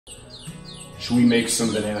Should we make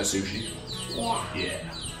some banana sushi? Yeah.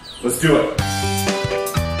 Yeah. Let's do it.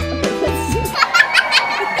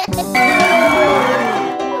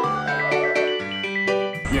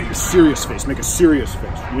 Yeah, your serious face. Make a serious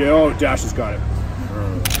face. Yeah, oh, Dash has got it.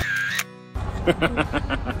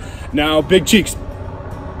 Now, big cheeks.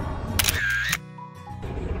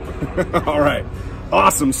 All right.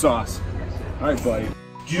 Awesome sauce. All right, buddy.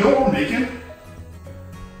 Do you know what we're making?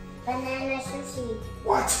 Banana sushi.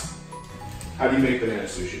 What? How do you make banana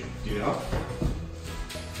sushi? Do you know?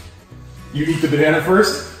 You eat the banana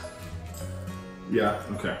first? Yeah,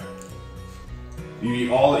 okay. You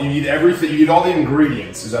eat everything, you eat all the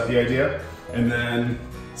ingredients, is that the idea? And then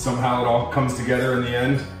somehow it all comes together in the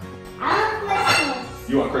end? I want Christmas.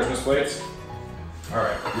 You want Christmas plates?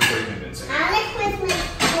 Alright, you're pretty convincing. I want a Christmas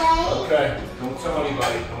plate. Okay, don't tell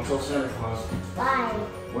anybody. Don't tell Santa Claus. Why?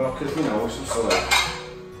 Well, because, you know, we're supposed to like,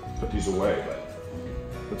 put these away, but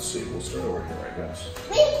let's see. We'll start over here, I guess.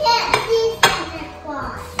 We can't see Santa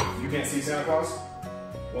Claus. You can't see Santa Claus?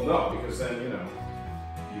 Well, no, because then, you know,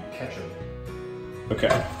 you catch him.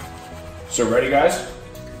 Okay. So, ready, guys?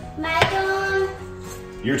 My turn.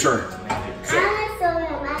 Your turn. I want to show you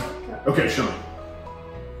magic. Okay, show me.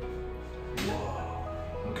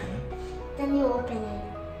 Whoa. Okay. Then you open it.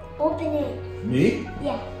 Open it. Me?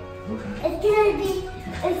 Yeah. Okay.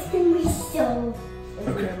 It's gonna be so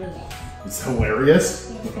Okay. hilarious. It's hilarious?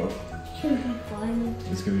 Yeah. It's gonna be fun.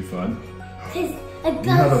 It's gonna be fun. Cause a You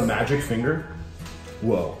have a ghost. magic finger?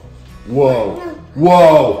 Whoa. Whoa.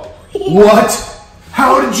 Whoa. What?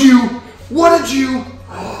 How did you? What did you?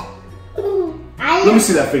 Let me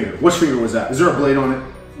see that finger. Which finger was that? Is there a blade on it?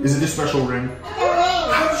 Is it this special ring?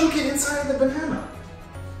 How did you get inside the banana?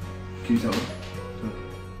 Can you tell me?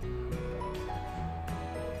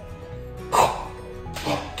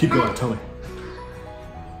 Keep going, tell me.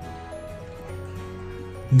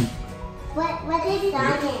 What is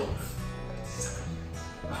science?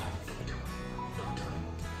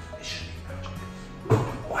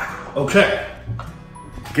 Wow. Okay.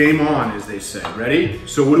 Game on, as they say. Ready?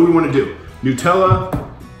 So what do we want to do? Nutella,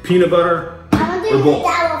 peanut butter, I want to or do both?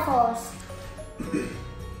 Nutella first.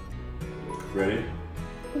 Ready?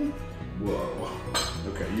 Whoa.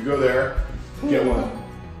 Okay, you go there. Get one.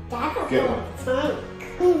 That's a Get one. fun.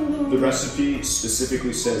 The recipe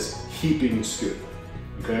specifically says heaping scoop.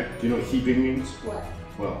 Okay? Do you know what heaping means? What?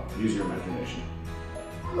 Well, use your imagination.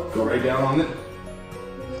 Go right down on it.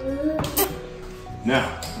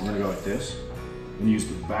 Now, we're gonna go like this and use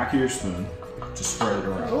the back of your spoon to spread it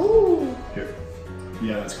around. Ooh. Here.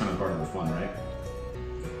 Yeah, that's kind of part of the fun, right?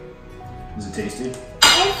 Is it tasty?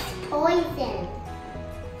 It's poison.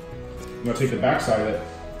 I'm gonna take the back side of it,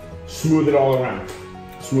 smooth it all around.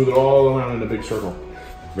 Smooth it all around in a big circle.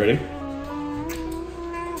 Ready?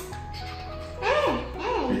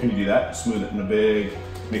 Hey. Can you do that? Smooth it in a big,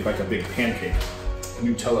 make like a big pancake. A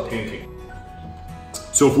Nutella pancake.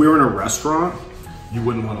 So if we were in a restaurant, you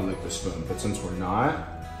wouldn't want to lick the spoon, but since we're not,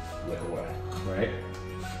 lick away, right?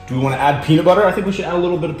 Do we want to add peanut butter? I think we should add a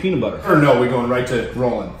little bit of peanut butter. Or no, we're going right to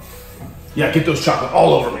rolling. Yeah, get those chocolate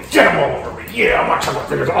all over me. Get them all over me. Yeah, my chocolate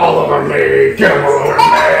fingers all over me. Get them all over me.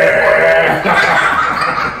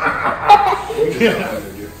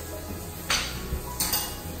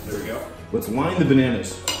 There we go. Let's line the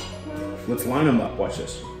bananas. Let's line them up. Watch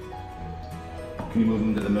this. Can you move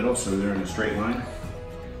them to the middle so they're in a straight line?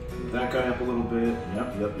 Move that guy up a little bit.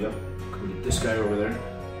 Yep. Can we get this guy over there?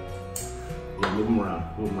 Yeah, move them around.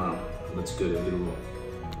 Move them around. That's good. Get a little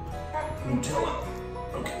Nutella.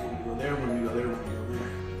 Okay, we're gonna go there. We're gonna go there. We're gonna go there.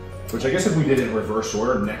 Which I guess if we did it in reverse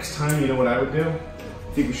order next time, you know what I would do?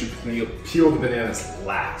 I think we should peel the bananas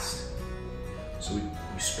last. So we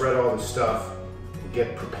spread all the stuff, we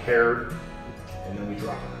get prepared, and then we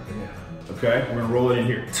drop it on the banana. Okay, we're gonna roll it in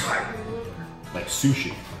here tight, like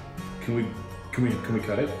sushi. Can we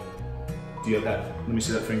cut it? Do you have that? Let me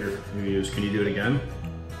see that finger you use. Can you do it again?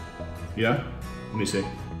 Yeah? Let me see.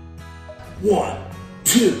 1,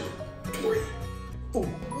 2, 3, 4.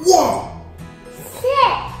 Whoa! 6.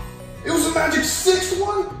 It was a magic 6th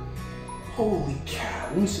one? Holy cow.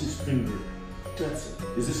 Let me see this finger. That's it.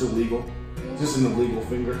 Is this illegal? Is this an illegal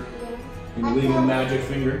finger? An illegal magic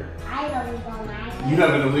finger? I don't know magic. You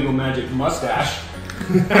have an illegal magic mustache.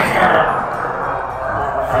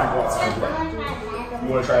 You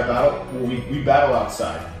want to try a battle? Well, we battle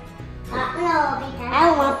outside. No, because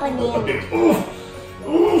I want banana. Okay.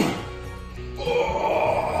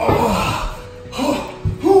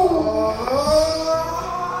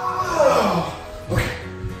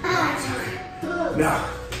 Now,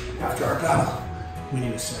 after our battle, we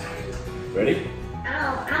need a snack. Ready?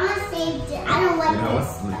 Oh, I'm gonna save this. I don't like this.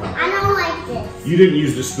 I don't like this. You didn't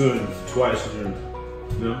use the spoon twice, did you?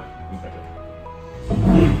 No? Okay.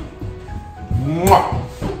 Mwah.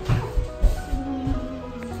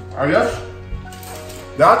 I guess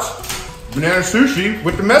that's banana sushi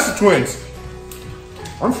with the Messitt Twins.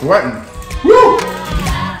 I'm sweating. Woo!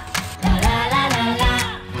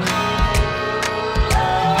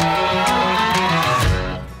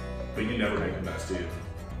 But you never make a mess, do you?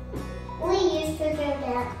 We used to do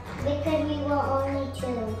that because we were only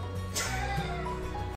two.